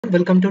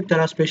welcome to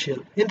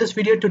TerraSpatial. In this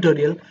video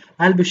tutorial,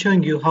 I'll be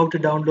showing you how to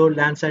download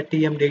Landsat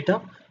TM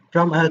data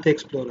from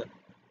EarthExplorer.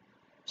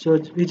 So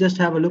we just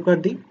have a look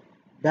at the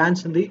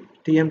bands in the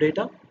TM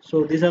data.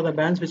 So these are the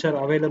bands which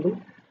are available.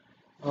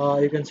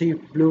 You can see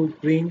blue,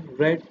 green,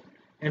 red,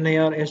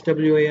 NIR,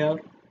 SWIR,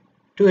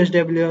 two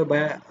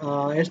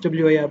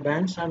SWIR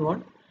bands and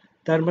one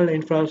thermal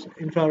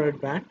infrared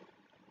band.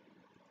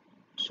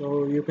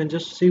 So you can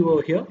just see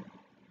over here,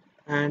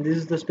 and this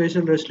is the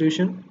spatial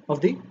resolution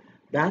of the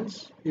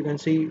bands. You can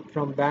see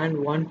from band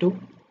 1 to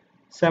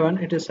 7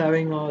 it is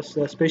having a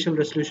spatial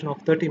resolution of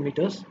 30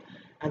 meters,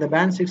 and the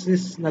band 6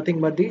 is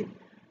nothing but the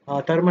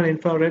thermal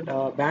infrared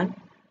band,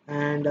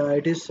 and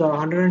it is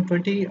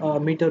 120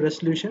 meter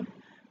resolution.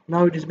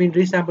 Now it has been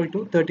resampled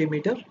to 30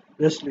 meter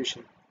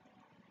resolution.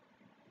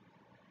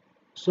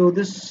 So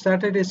this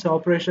satellite is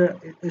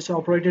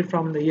operated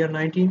from the year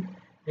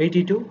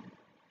 1982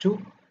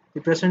 to the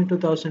present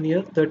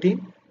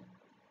 2013.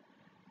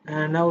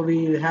 And now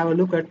we have a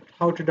look at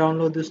how to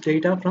download this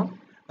data from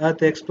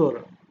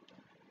EarthExplorer.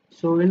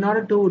 So in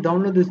order to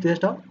download this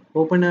data,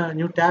 open a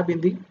new tab in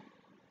the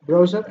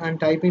browser and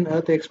type in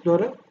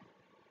EarthExplorer.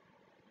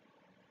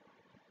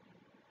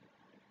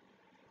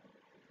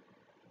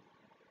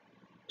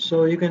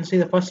 So you can see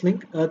the first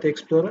link,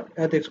 EarthExplorer,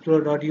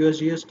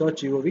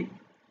 earthexplorer.usgs.gov.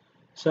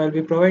 So I'll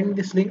be providing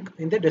this link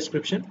in the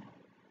description.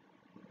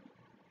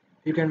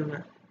 You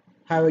can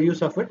have a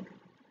use of it.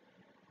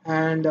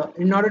 And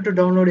in order to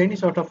download any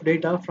sort of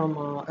data from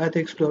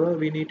EarthExplorer,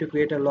 we need to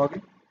create a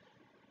login.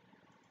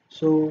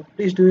 So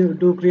please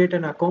do create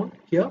an account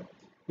here.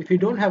 If you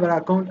don't have an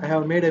account, I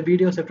have made a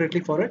video separately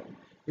for it.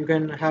 You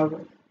can have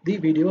the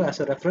video as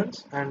a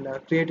reference and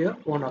create your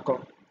own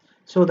account.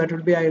 So that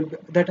will be I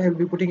will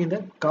be putting in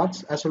the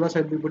cards, as well as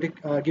I will be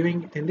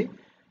giving it in the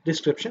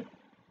description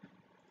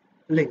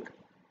link.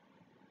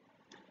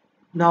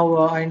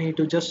 Now I need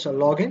to just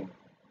log in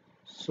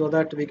so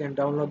that we can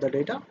download the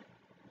data.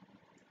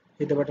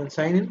 Hit the button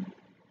sign in.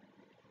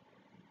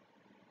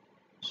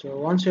 So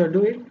once you are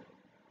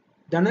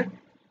done it,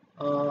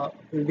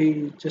 we'll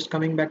be just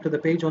coming back to the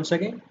page once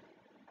again,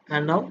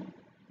 and now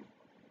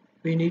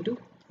we need to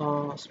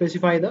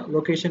specify the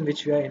location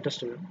which we are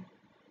interested in.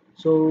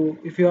 So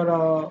if you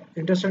are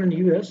interested in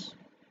US,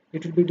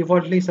 it will be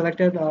defaultly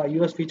selected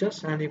US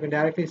features, and you can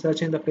directly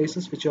search in the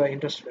places which you are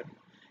interested in.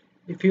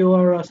 If you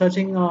are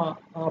searching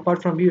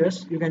apart from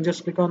US, you can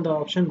just click on the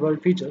option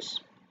World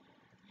Features.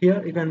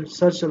 Here you can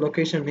search the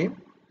location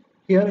name.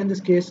 Here in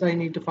this case I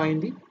need to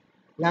find the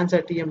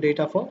Landsat TM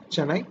data for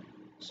Chennai.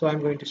 So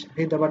I'm going to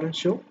hit the button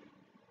show.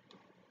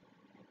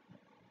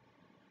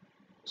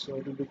 So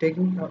it will be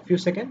taking a few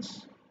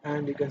seconds,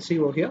 and you can see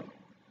over here.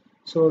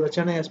 So the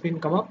Chennai has been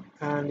come up,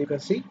 and you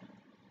can see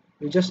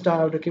you just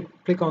have to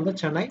click on the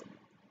Chennai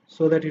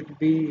so that it will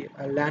be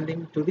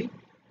landing to the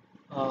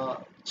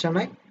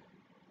Chennai,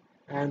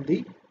 and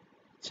the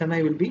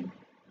Chennai will be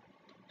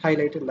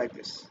highlighted like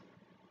this.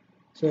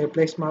 So a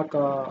place mark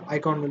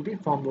icon will be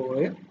formed over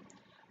here.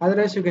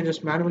 Otherwise you can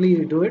just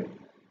manually do it.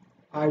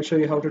 I will show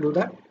you how to do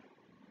that.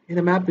 In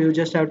the map you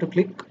just have to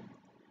click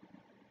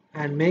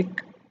and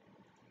make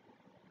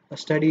a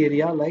study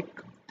area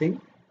like thing.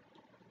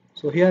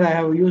 So here I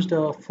have used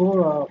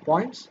 4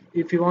 points.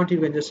 If you want, you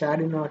can just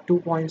add in 2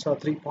 points or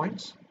 3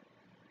 points.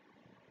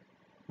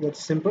 That's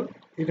simple.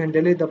 You can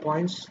delete the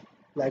points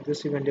like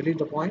this. You can delete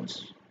the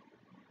points.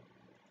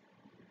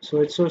 So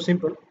it's so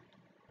simple.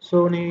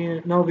 So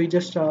now we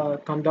just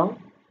come down.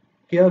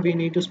 Here we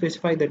need to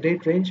specify the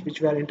date range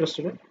which we are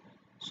interested in.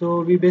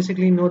 So we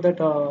basically know that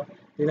the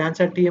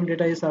Landsat TM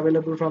data is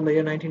available from the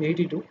year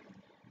 1982.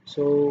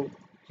 So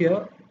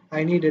here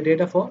I need a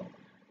data for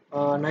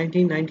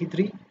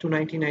 1993 to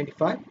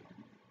 1995.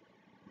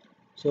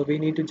 So we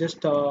need to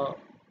just go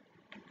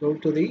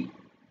to the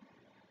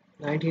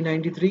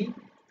 1993,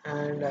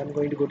 and I'm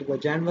going to go to the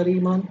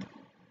January month,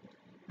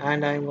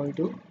 and I'm going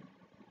to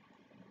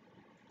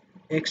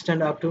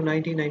extend up to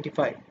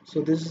 1995.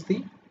 So this is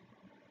the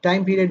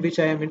time period which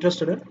I am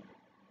interested in.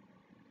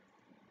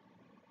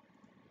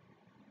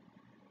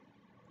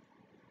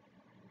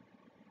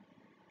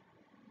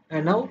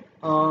 And now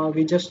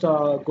we just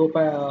go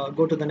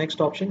to the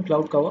next option,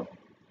 cloud cover.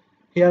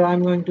 Here I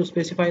am going to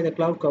specify the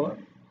cloud cover.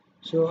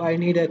 So I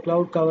need a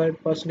cloud cover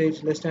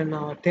percentage less than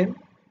 10.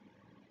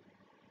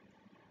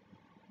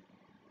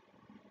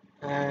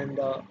 And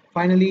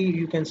finally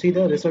you can see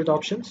the result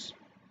options.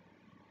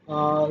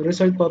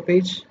 Result per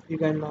page, you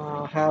can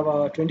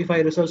have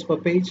 25 results per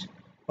page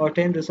or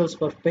 10 results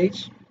per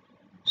page.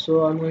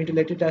 So I'm going to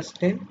let it as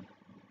 10.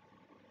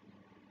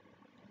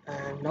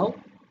 And now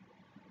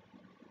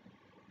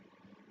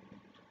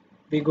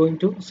we're going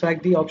to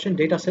select the option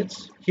data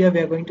sets. Here we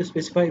are going to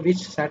specify which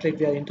satellite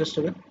we are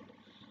interested in,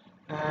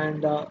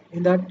 and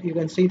in that you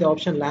can see the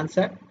option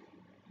Landsat,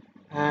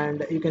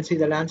 and you can see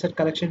the Landsat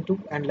collection 2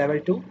 and level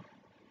 2,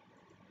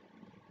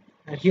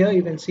 and here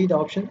you can see the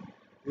option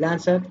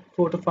Landsat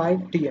 4 to 5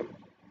 TM.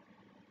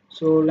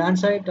 So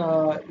Landsat,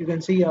 you can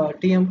see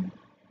TM,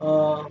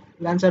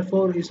 Landsat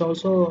 4 is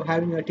also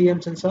having a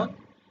TM sensor,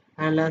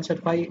 and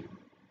Landsat 5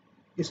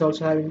 is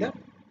also having the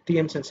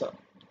TM sensor.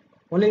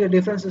 Only the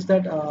difference is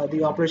that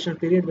the operational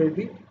period will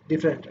be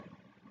different.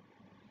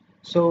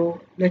 So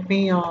let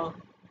me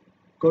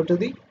go to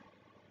the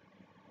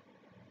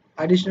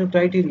additional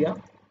criteria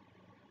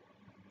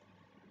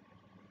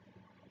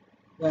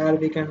where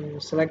we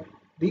can select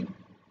the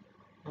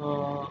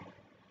uh,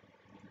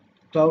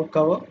 cloud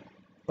cover.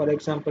 For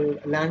example,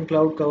 land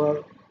cloud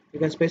cover. You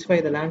can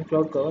specify the land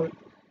cloud cover.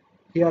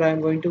 Here I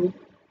am going to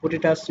put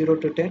it as 0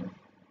 to 10,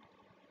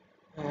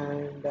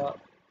 and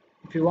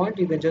if you want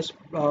you can just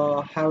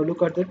have a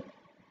look at the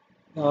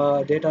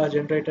data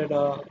generated,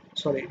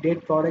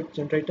 date product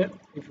generated.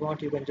 If you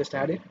want you can just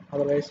add it,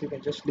 otherwise you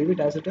can just leave it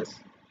as it is.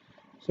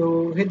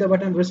 So hit the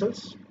button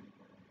results.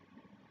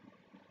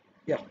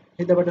 Yeah,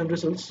 hit the button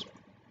results.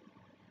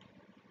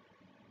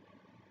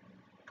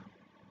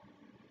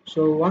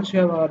 So once you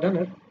have done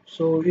it,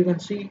 so you can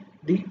see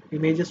the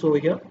images over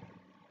here.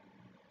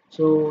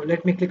 So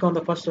let me click on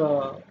the first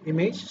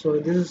image. So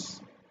this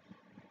is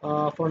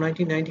for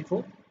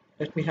 1994.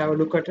 Let me have a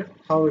look at it,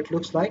 how it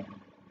looks like.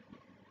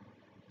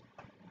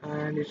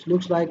 And it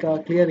looks like a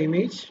clear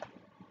image.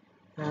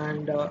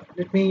 And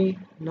let me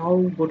now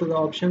go to the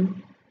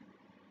option.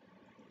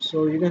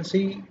 So you can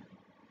see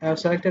I have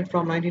selected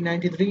from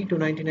 1993 to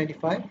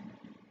 1995,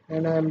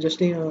 and I am just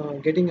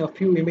getting a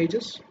few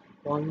images.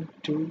 1,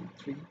 2,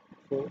 3,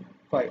 4,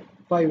 5.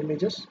 5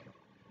 images,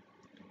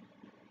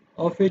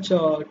 of which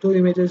 2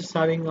 images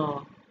having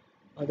a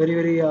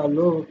very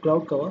low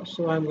cloud cover.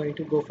 So I am going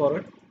to go for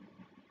it.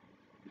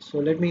 So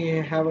let me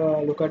have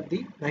a look at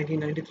the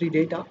 1993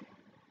 data,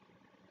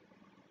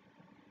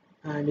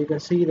 and you can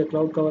see the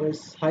cloud cover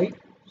is high.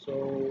 So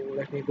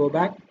let me go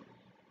back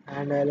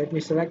and let me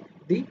select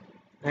the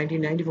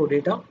 1994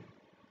 data.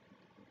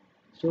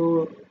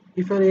 So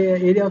if your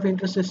area of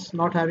interest is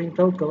not having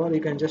cloud cover,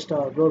 you can just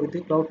go with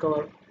the cloud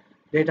cover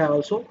data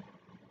also.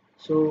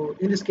 So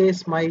in this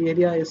case my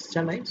area is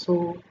Chennai,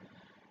 so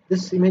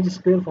this image is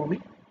clear for me.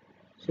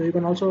 So you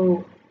can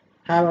also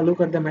have a look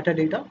at the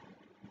metadata.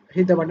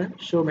 Hit the button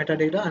show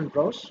metadata and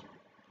browse.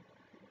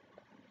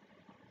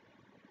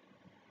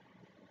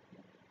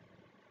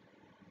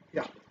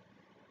 Yeah,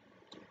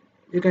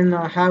 you can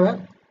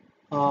have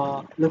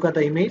a look at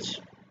the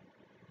image.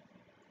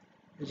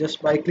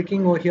 Just by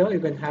clicking over here you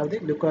can have the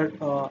look at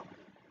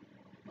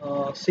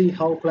see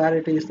how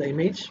clarity is the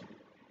image.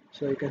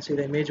 So you can see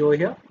the image over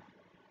here.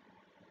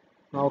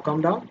 Now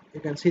come down, you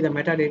can see the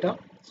metadata.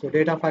 So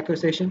data of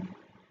acquisition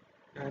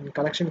and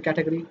collection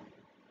category. You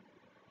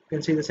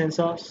can see the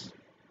sensors.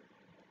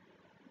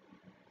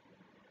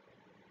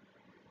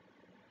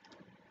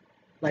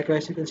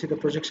 Likewise you can see the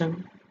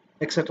projection,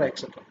 etc,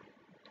 etc.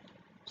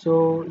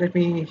 So let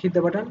me hit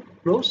the button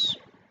close.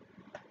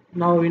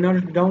 Now in order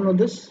to download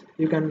this,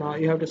 you can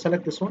you have to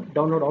select this one,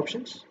 download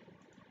options.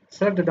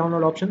 Select the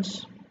download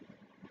options,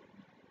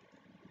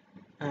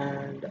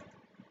 and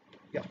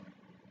yeah,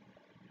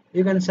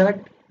 you can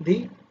select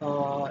the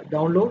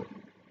download.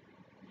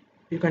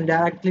 You can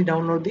directly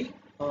download the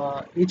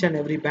each and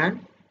every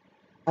band.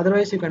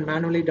 Otherwise you can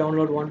manually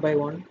download one by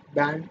one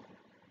band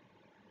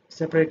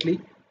separately.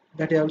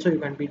 That also you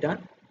can be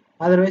done.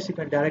 Otherwise you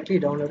can directly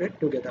download it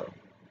together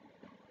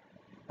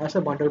as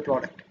a bundle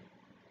product.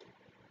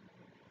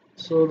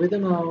 So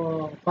within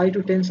 5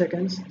 to 10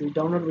 seconds the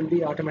download will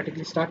be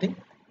automatically starting.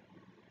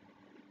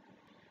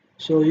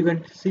 So you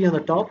can see on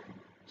the top,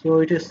 so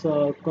it is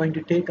going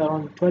to take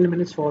around 12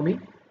 minutes for me.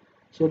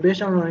 So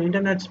based on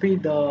internet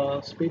speed,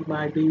 the speed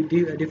might be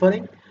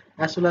differing,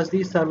 as well as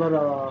the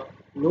server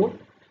load.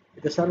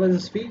 If the server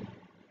is speed,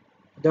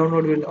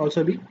 download will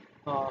also be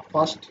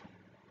fast.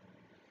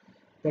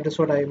 That is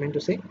what I meant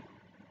to say.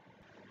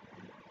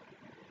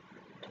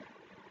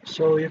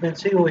 So you can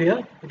see over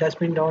here it has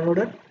been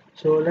downloaded.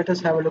 So let us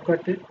have a look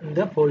at it in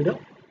the folder.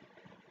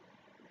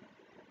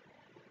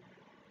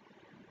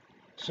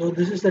 So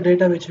this is the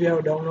data which we have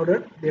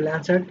downloaded, the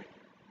Landsat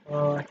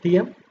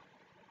TM.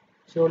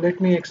 So let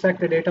me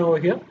extract the data over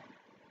here.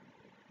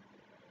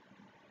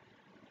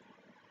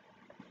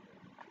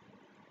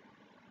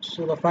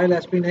 So the file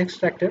has been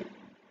extracted.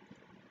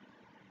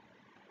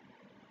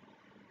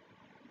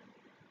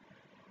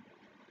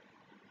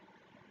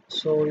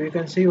 So you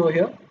can see over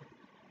here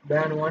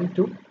band 1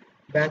 to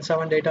band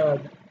 7 data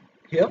are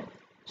here.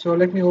 So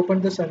let me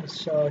open this and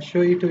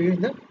show it to you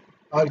in the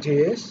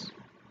ArcGIS.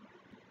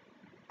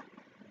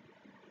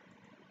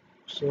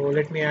 So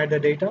let me add the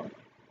data.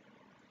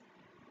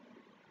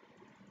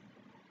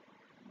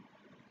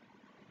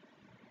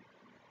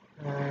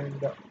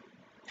 And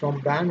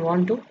from band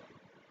 1 to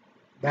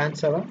band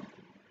 7.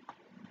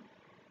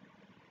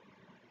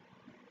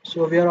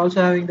 So we are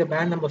also having the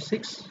band number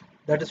 6,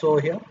 that is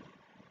over here.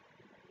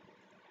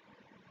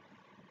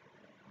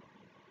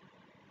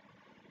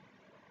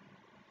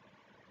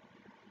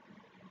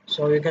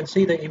 So you can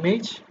see the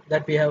image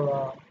that we have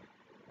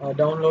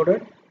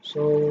downloaded.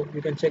 So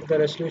you can check the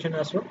resolution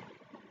as well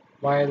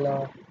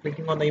while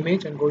clicking on the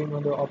image and going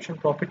on the option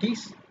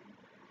properties.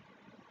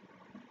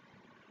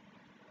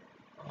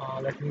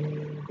 Let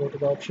me go to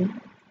the option.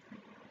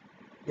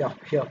 Yeah,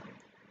 here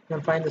you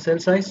can find the cell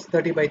size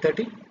 30 by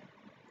 30.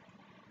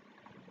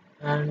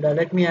 And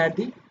let me add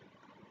the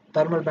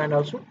thermal band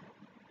also,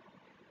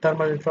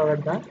 thermal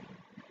infrared band,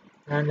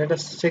 and let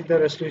us check the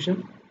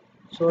resolution.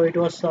 So it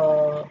was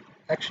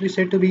actually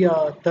said to be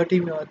 30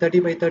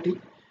 by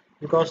 30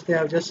 because they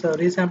have just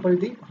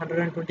resampled the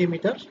 120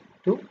 meters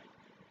to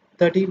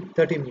 30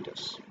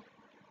 meters.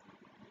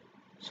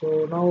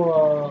 So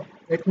now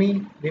let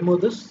me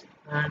remove this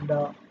and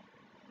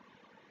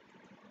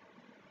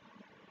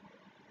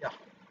yeah.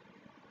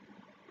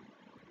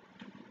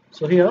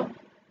 So here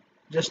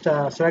just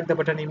select the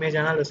button image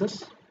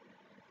analysis,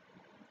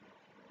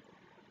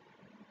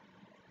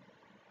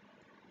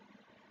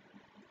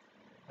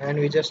 and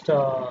we just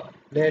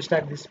layer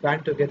stack this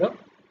band together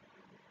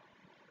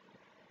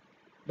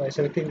by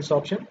selecting this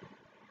option.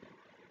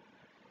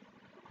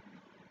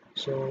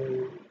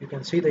 So you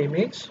can see the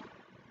image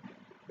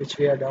which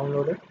we have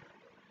downloaded.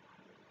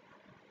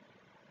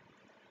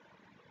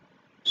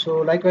 So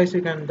likewise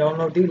you can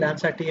download the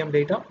Landsat TM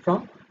data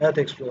from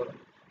EarthExplorer.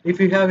 If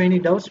you have any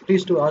doubts,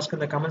 please do ask in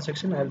the comment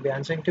section. I will be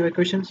answering to your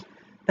questions.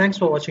 Thanks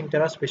for watching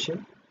Terra Special.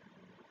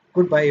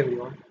 Goodbye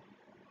everyone.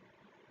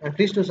 And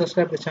please do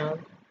subscribe the channel.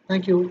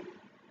 Thank you.